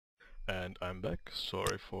And I'm back.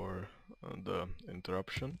 Sorry for the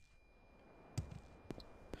interruption.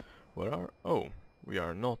 Where are... Oh, we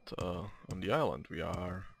are not on the island. We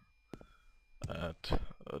are at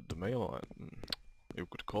the mainland. You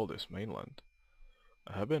could call this mainland.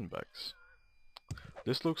 Habenbacks.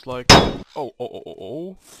 This looks like...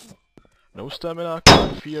 Oh. No stamina,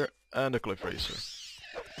 climb fear, and a cliff racer.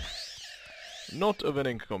 Not a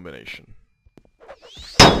winning combination.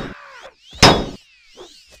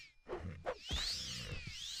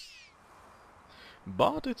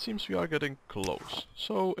 But it seems we are getting close,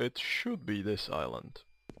 so it should be this island.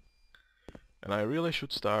 And I really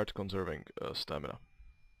should start conserving stamina.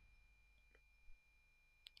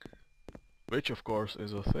 Which of course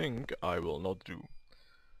is a thing I will not do.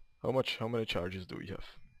 How many charges do we have?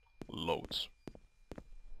 Loads.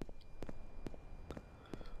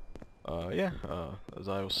 As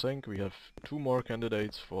I was saying, we have 2 more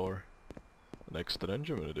candidates for the next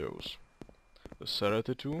dungeon videos. The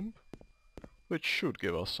Sereti Tomb, which should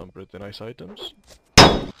give us some pretty nice items.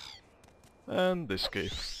 And this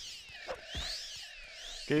cave.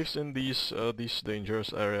 Caves in these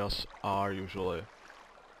dangerous areas are usually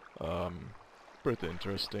pretty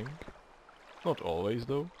interesting. Not always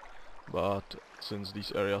though, but since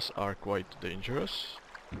these areas are quite dangerous,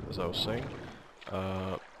 as I was saying,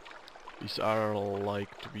 these are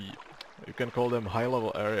like to be, you can call them high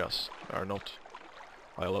level areas. They are not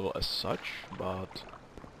high level as such, but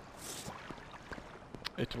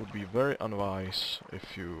it would be very unwise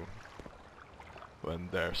if you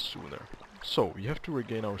went there sooner. So, we have to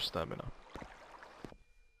regain our stamina.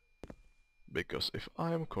 Because if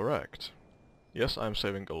I am correct, yes, I'm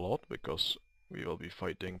saving a lot because we will be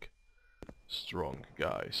fighting strong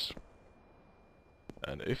guys.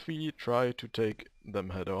 And if we try to take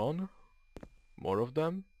them head on, more of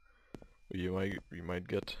them, we might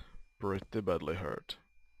get pretty badly hurt.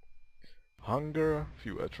 Hunger,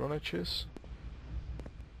 few Atroniches.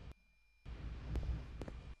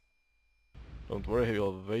 Don't worry, he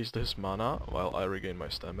will waste his mana while I regain my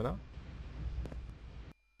stamina.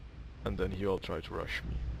 And then he will try to rush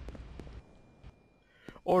me.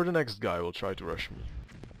 Or the next guy will try to rush me.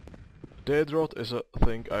 Daedroth is a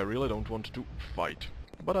thing I really don't want to fight,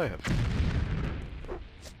 but I have.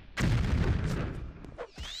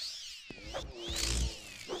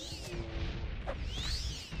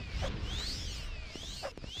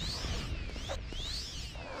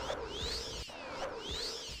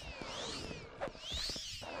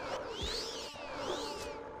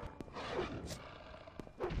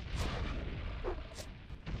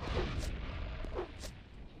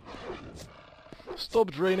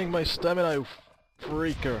 Stop draining my stamina, you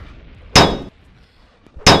freaker!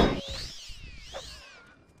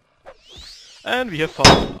 And we have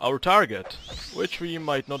found our target, which we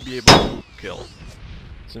might not be able to kill,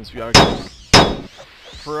 since we are getting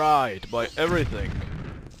fried by everything.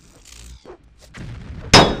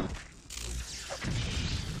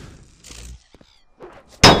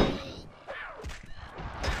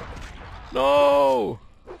 No!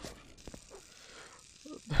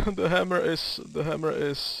 The hammer is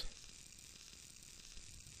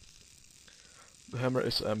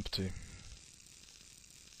empty.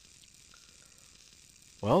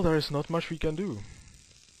 Well, there is not much we can do.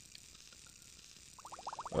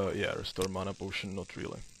 Yeah, restore mana potion, not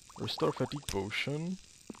really. Restore fatigue potion.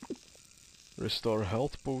 Restore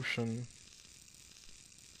health potion.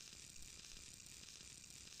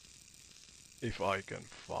 If I can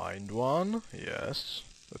find one, yes,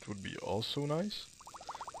 that would be also nice.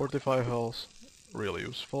 45 health, really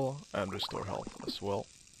useful, and restore health as well.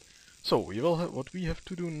 So what we have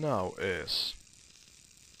to do now is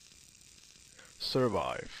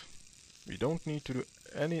survive. We don't need to do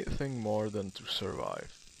anything more than to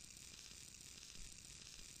survive.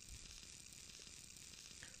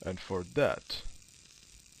 And for that,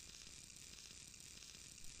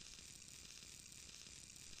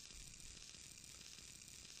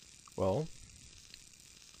 well,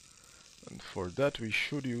 and for that we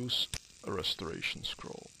should use a restoration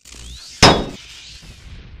scroll.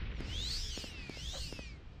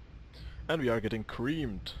 And we are getting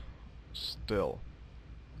creamed still.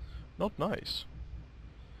 Not nice.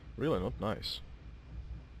 Really not nice.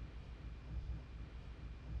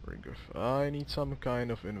 Ring of... I need some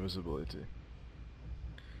kind of invisibility.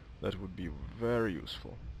 That would be very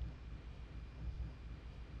useful.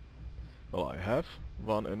 Well, I have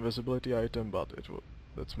one invisibility item, but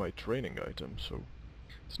that's my training item, so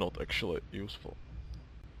it's not actually useful.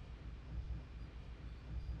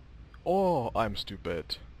 Oh, I'm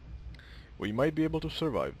stupid. We might be able to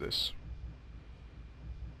survive this.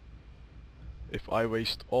 if I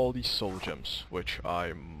waste all these soul gems, which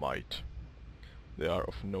I might. They are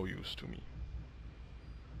of no use to me.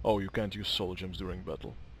 Oh, you can't use soul gems during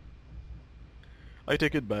battle. I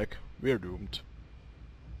take it back, we're doomed.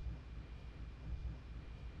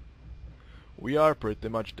 We are pretty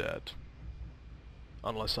much dead.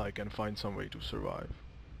 Unless I can find some way to survive.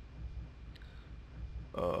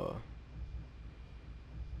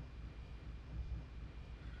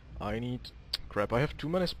 I need... Crap, I have too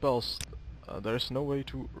many spells. There's no way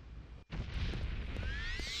to...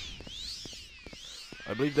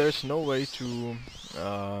 I believe there's no way to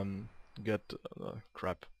get...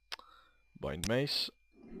 crap. Bind Mace.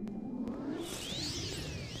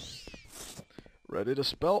 Ready the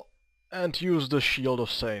spell. And use the Shield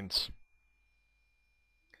of Saints.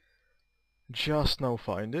 Just now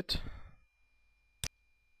find it.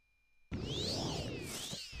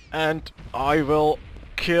 And I will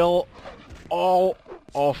kill all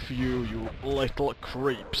of you, you little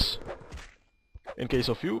creeps. In case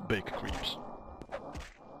of you, big creeps.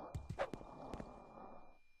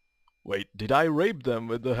 Wait, did I rape them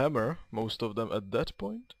with the hammer? Most of them at that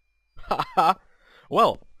point? Haha!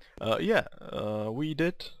 Well, yeah, we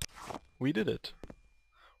did it.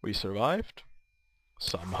 We survived.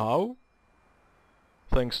 Somehow.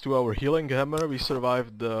 Thanks to our healing hammer, we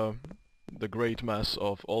survived the great mass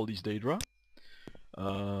of all these Daedra.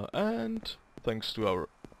 And thanks to our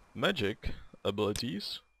magic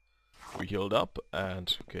abilities, we healed up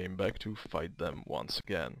and came back to fight them once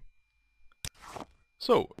again.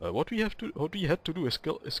 So, what we had to do is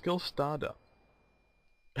kill Stada.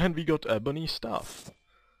 And we got Ebony Staff.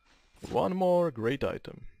 One more great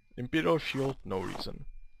item. Imperial Shield, no reason.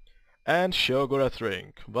 And Sheogorath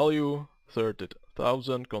Ring, value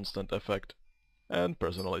 30,000, constant effect, and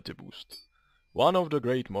personality boost. One of the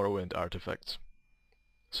great Morrowind artifacts.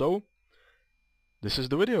 So, this is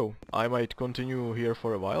the video. I might continue here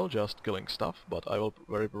for a while just killing stuff, but I will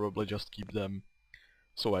very probably just keep them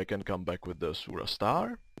so I can come back with the Azura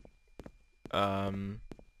Star.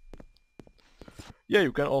 Yeah,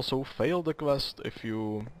 you can also fail the quest if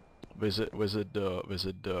you visit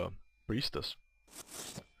the priestess,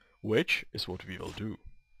 which is what we will do.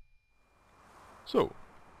 So,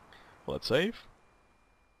 let's save.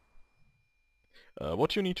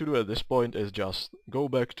 What you need to do at this point is just go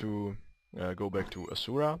back to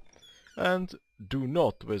Azura, and do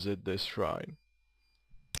not visit this shrine.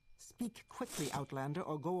 Speak quickly, Outlander,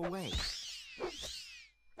 or go away.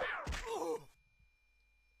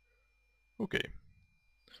 Okay.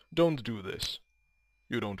 Don't do this.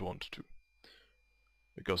 You don't want to.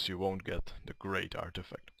 Because you won't get the great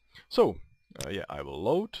artifact. So, yeah, I will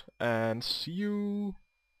load and see you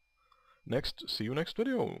next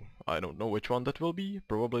video. I don't know which one that will be.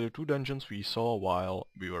 Probably the two dungeons we saw while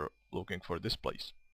we were looking for this place.